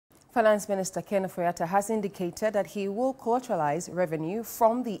Finance Minister Ken Ofori-Atta has indicated that he will collateralize revenue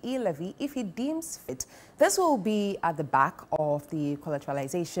from the E-Levy if he deems fit. This will be at the back of the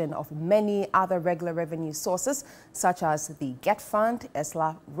collateralization of many other regular revenue sources, such as the GET Fund,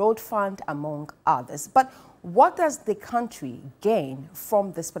 ESLA Road Fund, among others. But what does the country gain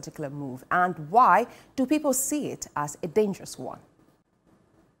from this particular move, and why do people see it as a dangerous one?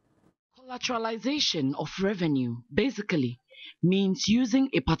 Collateralization of revenue basically means using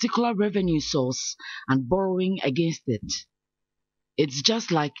a particular revenue source and borrowing against it. It's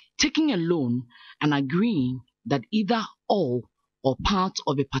just like taking a loan and agreeing that either all or part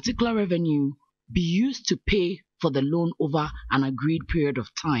of a particular revenue be used to pay for the loan over an agreed period of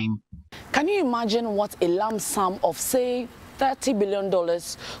time. Can you imagine what a lump sum of, say, $30 billion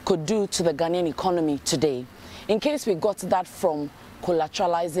could do to the Ghanaian economy today, in case we got that from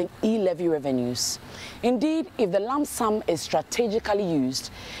collateralizing E-Levy revenues? Indeed, if the lump sum is strategically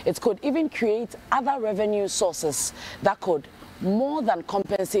used, it could even create other revenue sources that could more than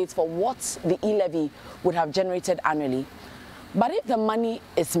compensate for what the E-Levy would have generated annually. But if the money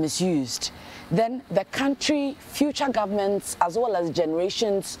is misused, then the country, future governments, as well as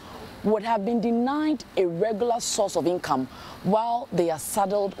generations would have been denied a regular source of income while they are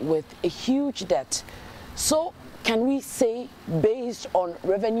saddled with a huge debt. So, can we say, based on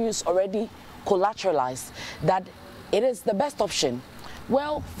revenues already collateralized, that it is the best option?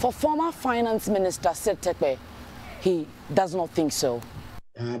 Well, for former Finance Minister Sid Tekpe, he does not think so.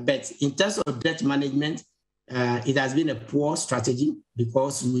 But in terms of debt management, it has been a poor strategy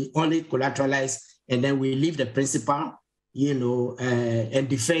because we only collateralize and then we leave the principal, and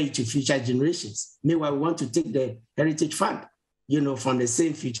defer it to future generations. Meanwhile, we want to take the heritage fund, from the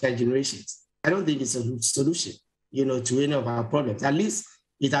same future generations. I don't think it's a solution, to any of our problems. At least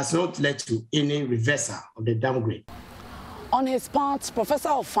it has not led to any reversal of the downgrade. On his part, Professor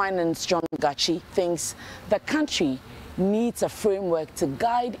of Finance John Gachi thinks the country needs a framework to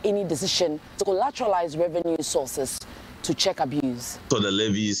guide any decision to collateralize revenue sources to check abuse. So the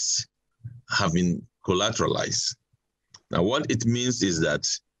levies have been collateralized. Now, what it means is that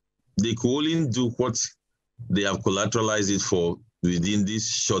they could only do what they have collateralized it for within this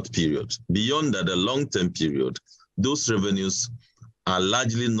short period. Beyond that, the long-term period, those revenues are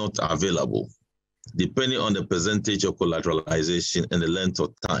largely not available, depending on the percentage of collateralization and the length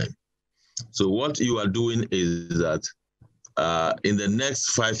of time. So what you are doing is that in the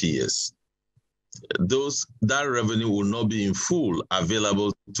next 5 years, that revenue will not be in full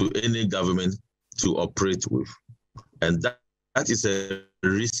available to any government to operate with. And that is a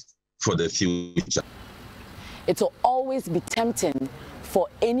risk for the future. It will always be tempting for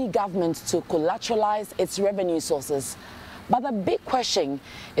any government to collateralize its revenue sources. But the big question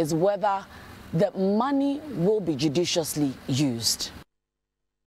is whether the money will be judiciously used.